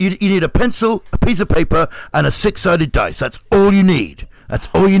 Is you need a pencil, a piece of paper, and a 6-sided dice. That's all you need. I've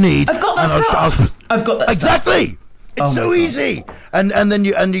got that stuff. I've got that exactly. Stuff. It's so easy, and then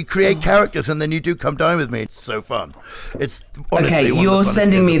you create characters, and then you do Come Dine With Me. It's so fun. It's honestly okay. You're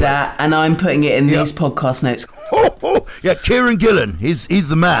sending me that, and I'm putting it in these podcast notes. Yeah, Kieran Gillen. He's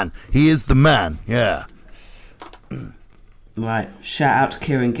the man. He is the man. Yeah. Right. Shout out to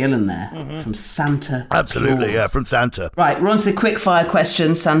Kieran Gillen there from Santa. Absolutely. Claus. Yeah, from Santa. Right. We're on to the quick fire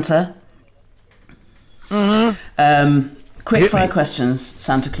questions, Santa. Quick fire questions,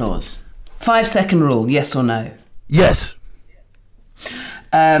 Santa Claus. 5-second rule. Yes or no? Yes.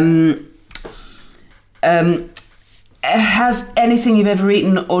 Has anything you've ever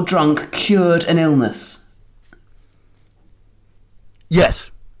eaten or drunk cured an illness?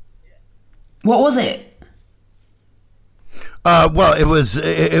 Yes. What was it? Well, it was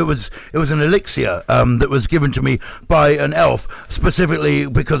an elixir that was given to me by an elf, specifically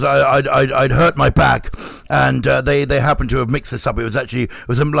because I'd hurt my back, and they happened to have mixed this up. It was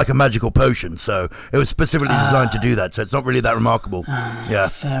like a magical potion, so it was specifically designed to do that. So it's not really that remarkable. Yeah,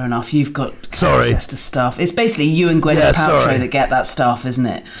 fair enough. You've got access to stuff. It's basically you and Gwyneth Paltrow that get that stuff, isn't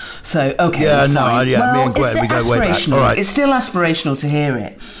it? So okay. Yeah, fine. well, me and Gwen, we go way back. All right. It's still aspirational to hear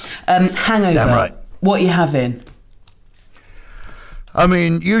it. Hangover. Damn right. What are you having? I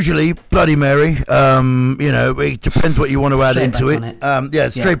mean, usually Bloody Mary. It depends what you want to add into it.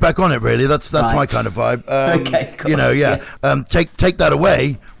 Straight back on it. Really, that's right. My kind of vibe. Okay, cool. Take that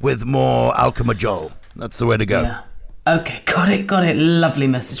away with more Alchemajol. That's the way to go. Yeah. Okay, got it. Lovely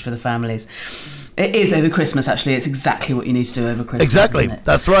message for the families. It is over Christmas, actually. It's exactly what you need to do over Christmas. Exactly, isn't it?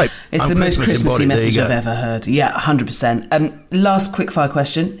 That's right. It's the most Christmassy message I've ever heard. Yeah, 100%. Last quickfire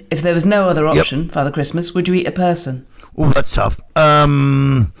question: if there was no other option, Father Christmas, would you eat a person? Oh, that's tough.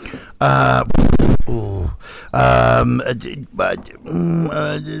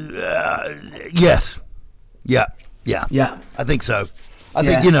 Yes. Yeah. I think so. I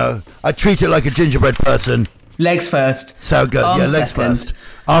think, I treat it like a gingerbread person. Legs first. So good. Arms legs second. first.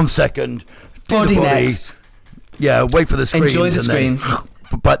 Arms second. Body next. Yeah, wait for the screams. Enjoy the screams.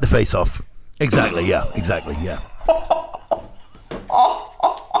 Then bite the face off. Exactly, yeah.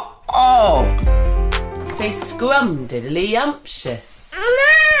 Say scrum diddly umptious.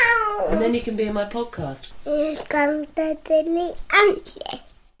 And then you can be in my podcast. Scrum diddly umptious.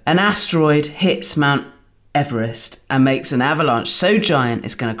 An asteroid hits Mount Everest and makes an avalanche so giant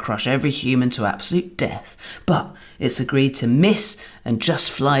it's going to crush every human to absolute death. But it's agreed to miss and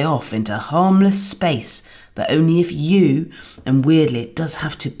just fly off into harmless space, but only if you, and weirdly it does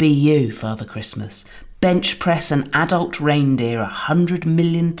have to be you, Father Christmas, bench press an adult reindeer 100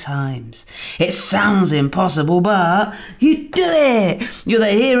 million times. It sounds impossible, but you do it! You're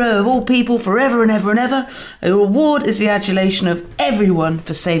the hero of all people forever and ever and ever. Your reward is the adulation of everyone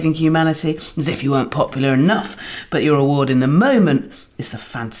for saving humanity, as if you weren't popular enough. But your reward in the moment is the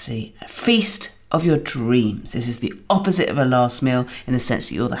fantasy feast of your dreams. This is the opposite of a last meal in the sense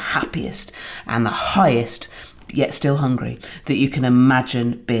that you're the happiest and the highest, yet still hungry, that you can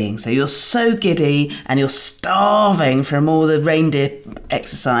imagine being. So you're so giddy and you're starving from all the reindeer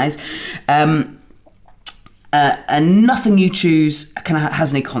exercise, and nothing you choose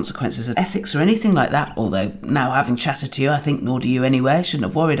has any consequences of ethics or anything like that, although now having chatted to you, I think nor do you anyway. Shouldn't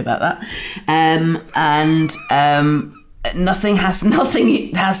have worried about that. Nothing has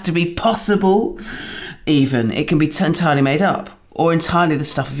to be possible, even. It can be entirely made up or entirely the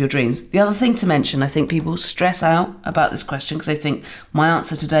stuff of your dreams. The other thing to mention, I think people stress out about this question because they think my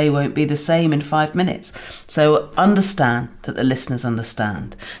answer today won't be the same in 5 minutes. So understand that the listeners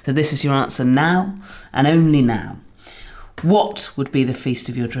understand that this is your answer now and only now. What would be the feast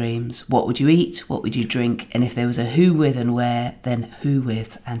of your dreams? What would you eat? What would you drink? And if there was a who with and where, then who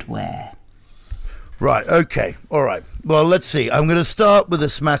with and where? Right, okay, all right. Well, let's see. I'm going to start with a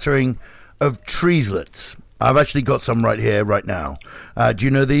smattering of treeslets. I've actually got some right here, right now. Do you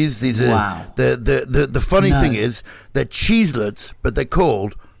know these? These are wow. The funny thing is they're cheeselets, but they're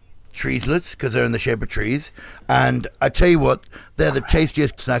called treeslets because they're in the shape of trees. And I tell you what, they're the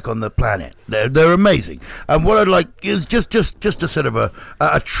tastiest snack on the planet. They're amazing. And what I'd like is just a sort of a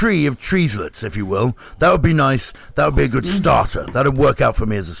tree of treeslets, if you will. That would be nice. That would be a good starter. That would work out for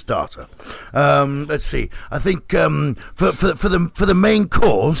me as a starter. Let's see. I think for the main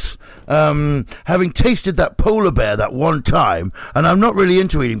course, having tasted that polar bear that one time, and I'm not really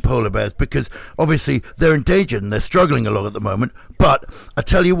into eating polar bears because obviously they're endangered and they're struggling along at the moment. But I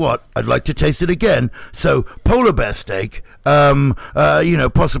tell you what, I'd like to taste it again. So polar bear steak,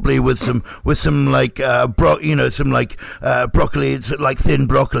 possibly with some like broccoli. It's like thin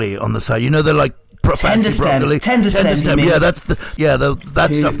broccoli on the side. You know, they're like tender stem. Tender stem. Yeah, that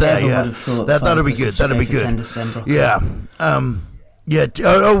stuff there. Yeah, that'll be good. That'll be good. Tender stem broccoli. Yeah. Yeah.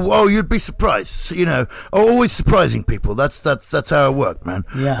 Oh, you'd be surprised. You know, always surprising people. That's how I work, man.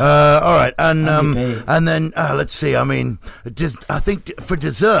 Yeah. All right, and then let's see. I mean, I think for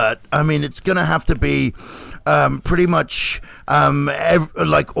dessert, I mean, it's gonna have to be pretty much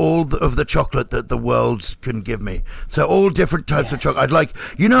like all of the chocolate that the world can give me. So all different types of chocolate. I'd like,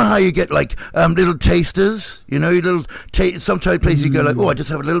 you know how you get like little tasters. You know, your little sometimes places you go like, oh, I just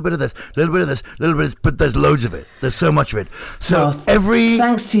have a little bit of this, a little bit of this, a little bit of this, but there's loads of it. There's so much of it. So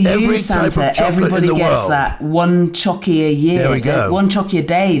thanks to you, Santa, everybody gets that one chocky a year. There we go. One chocky a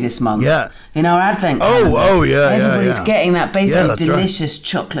day this month. Yeah. In our advent calendar. Everybody's getting that basic delicious right.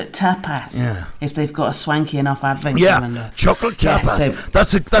 chocolate tapas. Yeah. If they've got a swanky enough advent calendar. Chocolate tapas. Yeah,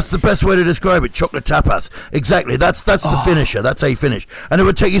 so that's the best way to describe it. Chocolate tapas. Exactly. That's the finisher. That's how you finish. And it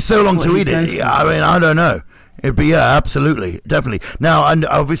would take you so long to eat it. I mean, I don't know. It'd be, absolutely, definitely. Now, and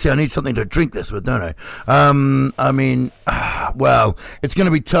obviously I need something to drink this with, don't I? I mean, well, it's going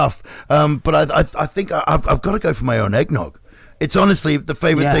to be tough. But I think I've got to go for my own eggnog. It's honestly the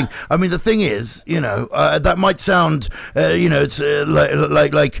favorite thing. I mean, the thing is, you know, that might sound, it's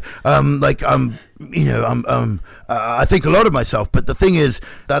I think a lot of myself, but the thing is,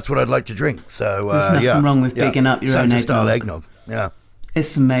 that's what I'd like to drink. So there's nothing wrong with bigging up your own style eggnog. Yeah.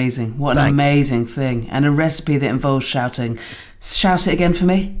 It's amazing. What an amazing thing. And a recipe that involves shouting. Shout it again for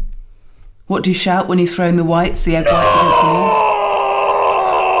me. What do you shout when you throw in the egg whites against the wall?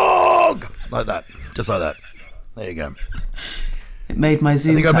 Like that. Just like that. There you go. It made my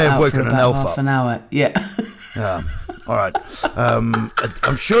Zoom I think I may have woken an elf half up. An hour. Yeah. Yeah. All right.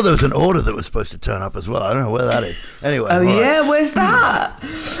 I'm sure there was an order that was supposed to turn up as well. I don't know where that is. Anyway. Oh, yeah? Right. Where's that?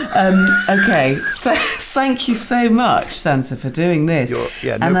 Okay. Thank you so much, Santa, for doing this. No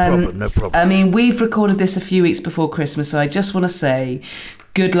problem. I mean, we've recorded this a few weeks before Christmas, so I just want to say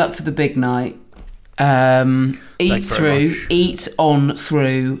good luck for the big night. Eat through, eat on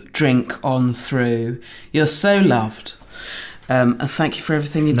through, drink on through. You're so loved. And thank you for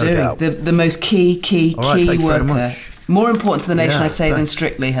everything you're doing. The most key worker. More important to the nation, I say, than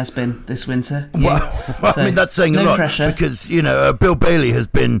Strictly has been this winter. Well, I mean, that's saying a lot pressure. Because, Bill Bailey has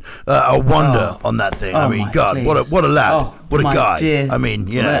been a wonder on that thing. I mean, God, what a lad. What a guy. Dear. I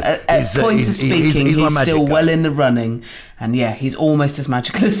mean, at point of speaking, he's still well in the running. And he's almost as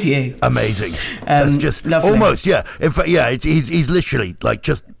magical as you. Amazing. That's just lovely. Almost, yeah. In fact, he's literally like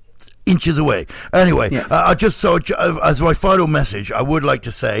just inches away. Anyway, as my final message, I would like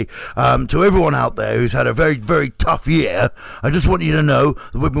to say to everyone out there who's had a very, very tough year, I just want you to know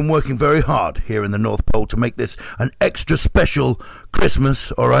that we've been working very hard here in the North Pole to make this an extra special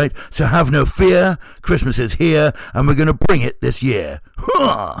Christmas, all right? So have no fear. Christmas is here, and we're going to bring it this year.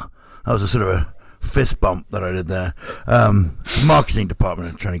 That was a sort of a fist bump that I did there. Marketing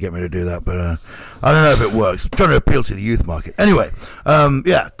department are trying to get me to do that, but I don't know if it works. I'm trying to appeal to the youth market. Anyway,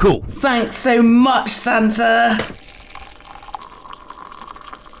 cool. Thanks so much, Santa.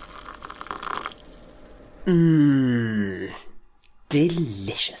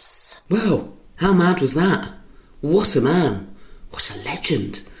 Delicious. Well, how mad was that? What a man. What a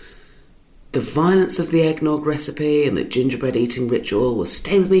legend. The violence of the eggnog recipe and the gingerbread eating ritual will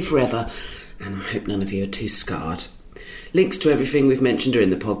stay with me forever, and I hope none of you are too scarred. Links to everything we've mentioned are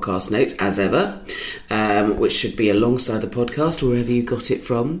in the podcast notes, as ever, which should be alongside the podcast, wherever you got it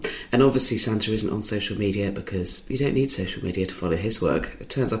from. And obviously Santa isn't on social media because you don't need social media to follow his work. It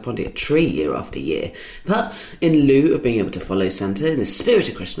turns up under a tree year after year. But in lieu of being able to follow Santa in the spirit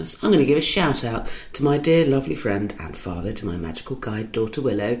of Christmas, I'm going to give a shout out to my dear lovely friend and father to my magical guide, daughter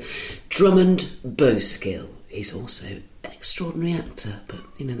Willow, Drummond Bowskill. He's also an extraordinary actor, but,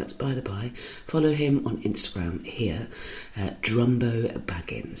 that's by the by. Follow him on Instagram here, Drumbo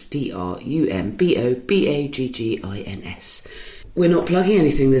Baggins, DRUMBOBAGGINS. We're not plugging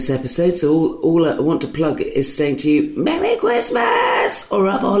anything this episode, so all I want to plug is saying to you, Merry Christmas! Or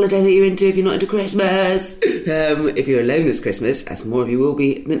have a holiday that you're into if you're not into Christmas. If you're alone this Christmas, as more of you will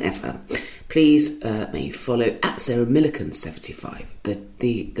be than ever, please may you follow at Sarah Millican75,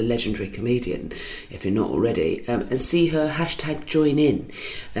 the legendary comedian, if you're not already, and see her hashtag join in,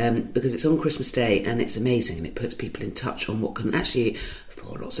 because it's on Christmas Day and it's amazing and it puts people in touch on what can actually,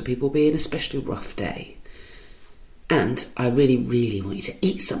 for lots of people, be an especially rough day. And I really, really want you to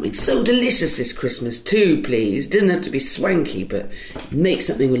eat something so delicious this Christmas too, please. Doesn't have to be swanky, but make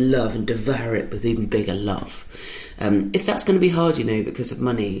something with love and devour it with even bigger love. If that's going to be hard, because of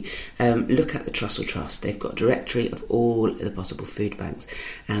money, look at the Trussell Trust. They've got a directory of all the possible food banks.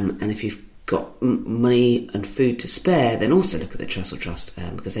 And if you've got money and food to spare, then also look at the Trussell Trust,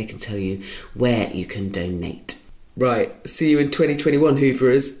 because they can tell you where you can donate. Right, see you in 2021,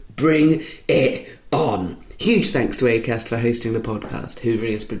 Hooverers. Bring it on. Huge thanks to Acast for hosting the podcast.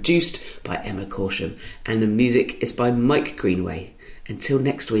 Hoovering is produced by Emma Corsham, and the music is by Mike Greenway. Until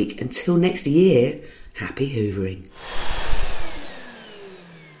next week, until next year, happy hoovering.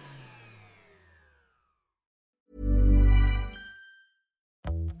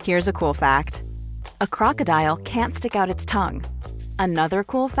 Here's a cool fact. A crocodile can't stick out its tongue. Another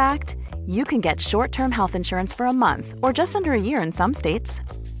cool fact, you can get short-term health insurance for a month or just under a year in some states.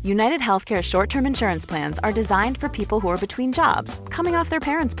 United Healthcare short-term insurance plans are designed for people who are between jobs, coming off their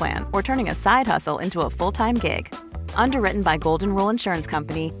parents' plan, or turning a side hustle into a full-time gig. Underwritten by Golden Rule Insurance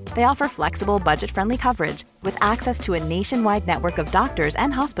Company, they offer flexible, budget-friendly coverage with access to a nationwide network of doctors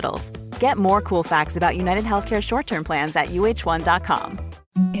and hospitals. Get more cool facts about United Healthcare short-term plans at uh1.com.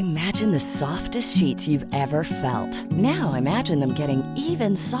 Imagine the softest sheets you've ever felt. Now imagine them getting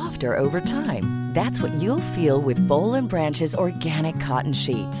even softer over time. That's what you'll feel with Boll & Branch's organic cotton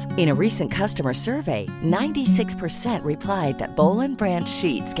sheets. In a recent customer survey, 96% replied that Boll & Branch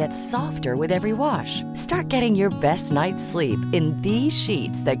sheets get softer with every wash. Start getting your best night's sleep in these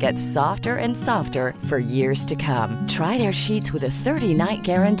sheets that get softer and softer for years to come. Try their sheets with a 30-night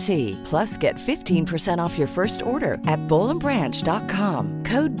guarantee. Plus, get 15% off your first order at bollandbranch.com.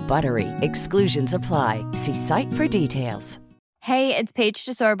 Code BUTTERY. Exclusions apply. See site for details. Hey, it's Paige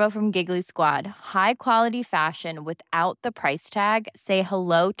DeSorbo from Giggly Squad. High quality fashion without the price tag. Say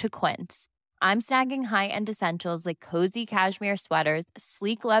hello to Quince. I'm snagging high-end essentials like cozy cashmere sweaters,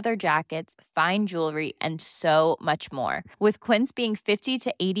 sleek leather jackets, fine jewelry, and so much more. With Quince being 50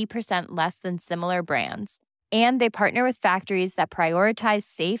 to 80% less than similar brands. And they partner with factories that prioritize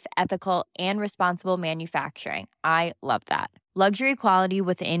safe, ethical, and responsible manufacturing. I love that. Luxury quality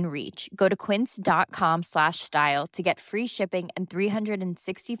within reach. Go to quince.com/style to get free shipping and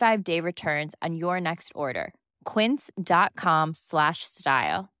 365-day returns on your next order.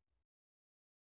 Quince.com/style.